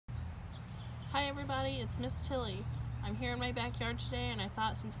Hi everybody, it's Miss Tilley. I'm here in my backyard today and I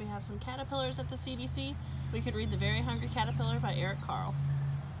thought since we have some caterpillars at the CDC, we could read The Very Hungry Caterpillar by Eric Carle.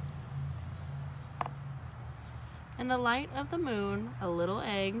 In the light of the moon, a little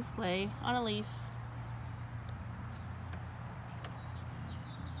egg lay on a leaf.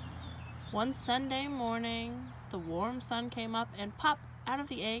 One Sunday morning, the warm sun came up and pop, out of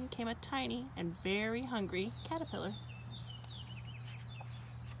the egg came a tiny and very hungry caterpillar.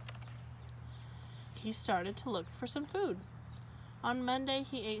 He started to look for some food. On Monday,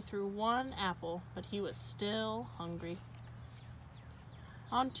 he ate through one apple, but he was still hungry.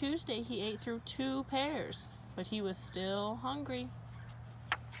 On Tuesday, he ate through 2 pears, but he was still hungry.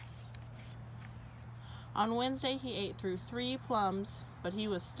 On Wednesday, he ate through 3 plums, but he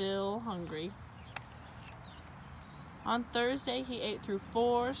was still hungry. On Thursday, he ate through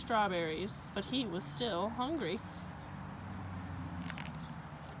 4 strawberries, but he was still hungry.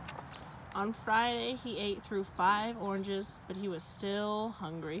 On Friday, he ate through 5 oranges, but he was still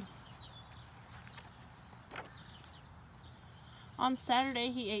hungry. On Saturday,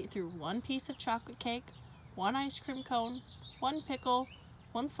 he ate through 1 piece of chocolate cake, 1 ice cream cone, 1 pickle,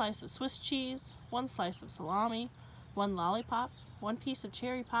 1 slice of Swiss cheese, 1 slice of salami, 1 lollipop, 1 piece of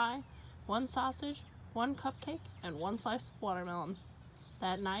cherry pie, 1 sausage, 1 cupcake, and 1 slice of watermelon.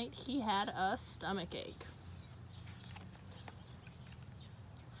 That night, he had a stomachache.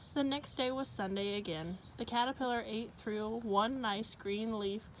 The next day was Sunday again. The caterpillar ate through 1 nice green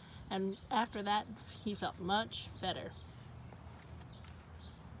leaf, and after that he felt much better.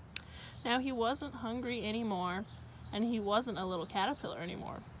 Now he wasn't hungry anymore, and he wasn't a little caterpillar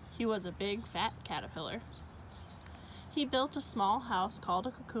anymore. He was a big fat caterpillar. He built a small house called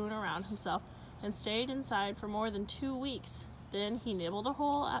a cocoon around himself and stayed inside for more than 2 weeks. Then he nibbled a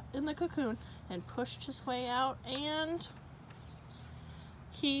hole in the cocoon and pushed his way out, and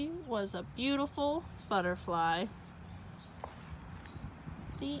he was a beautiful butterfly.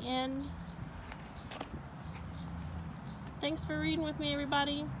 The end. Thanks for reading with me,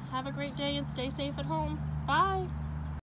 everybody. Have a great day and stay safe at home. Bye.